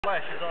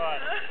Flash is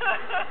alright.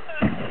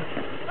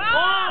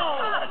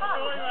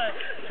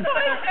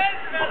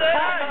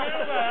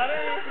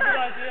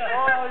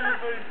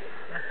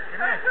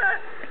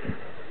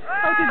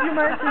 How did you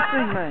make this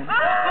thing, man?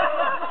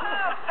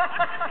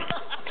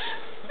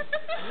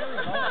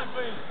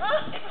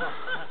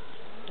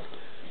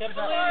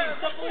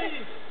 Step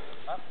leading.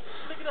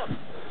 Pick it up.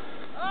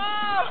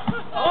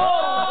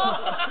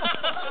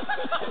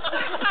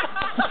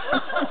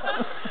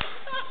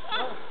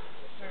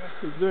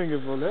 He's doing a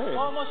volley.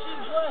 Oh, my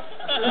shoe's wet.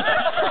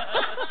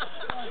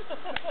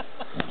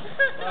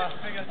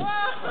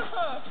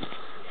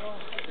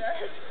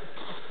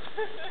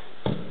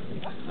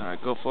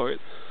 Alright, go for it.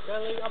 Go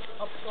lead up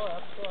sky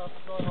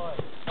high.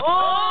 Oh!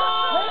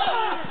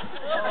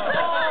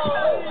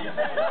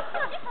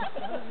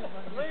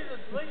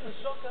 Lead the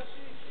shot, that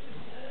shoe.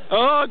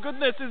 Oh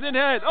goodness, it's in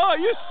head. Oh,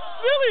 you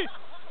silly!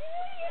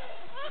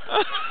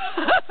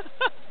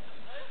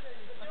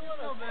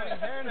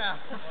 There now.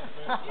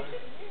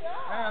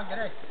 Get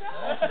it.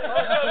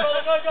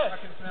 Go. I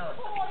can smell it.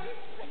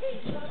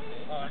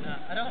 Oh no,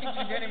 I don't think you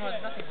can do anymore.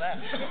 There's nothing left.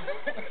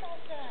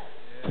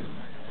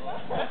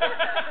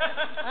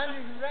 I'm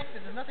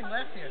erected. There's nothing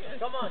left here.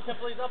 Come on,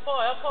 please, up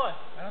high.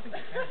 I don't think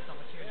you can. It's not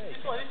much here.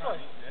 This way.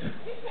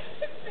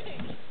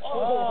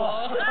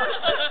 Oh.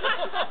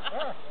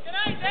 Good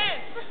night, Dan.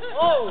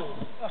 Oh!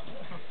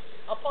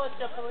 Up high,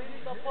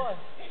 Stephalidis, up high.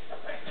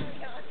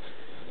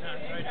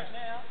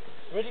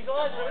 Ready,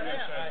 guys? Ready?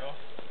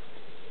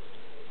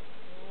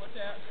 Watch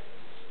out.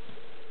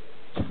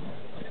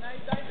 Good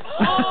night, David.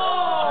 Oh!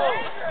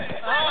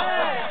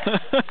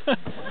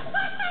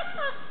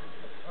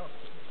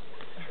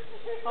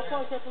 Up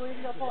high,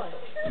 Stephalidis, up high.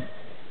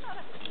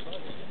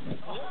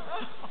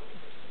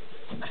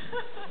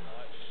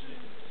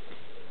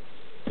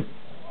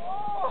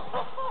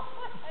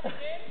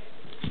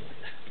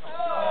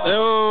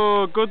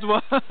 Oh, good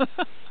one.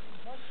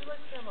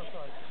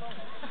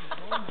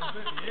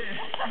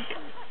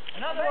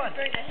 Another one.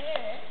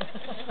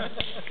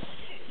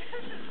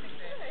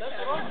 That's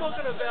what I'm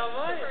talking about,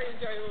 mate. Very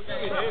enjoyable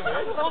game.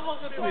 I'm not going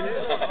to do it.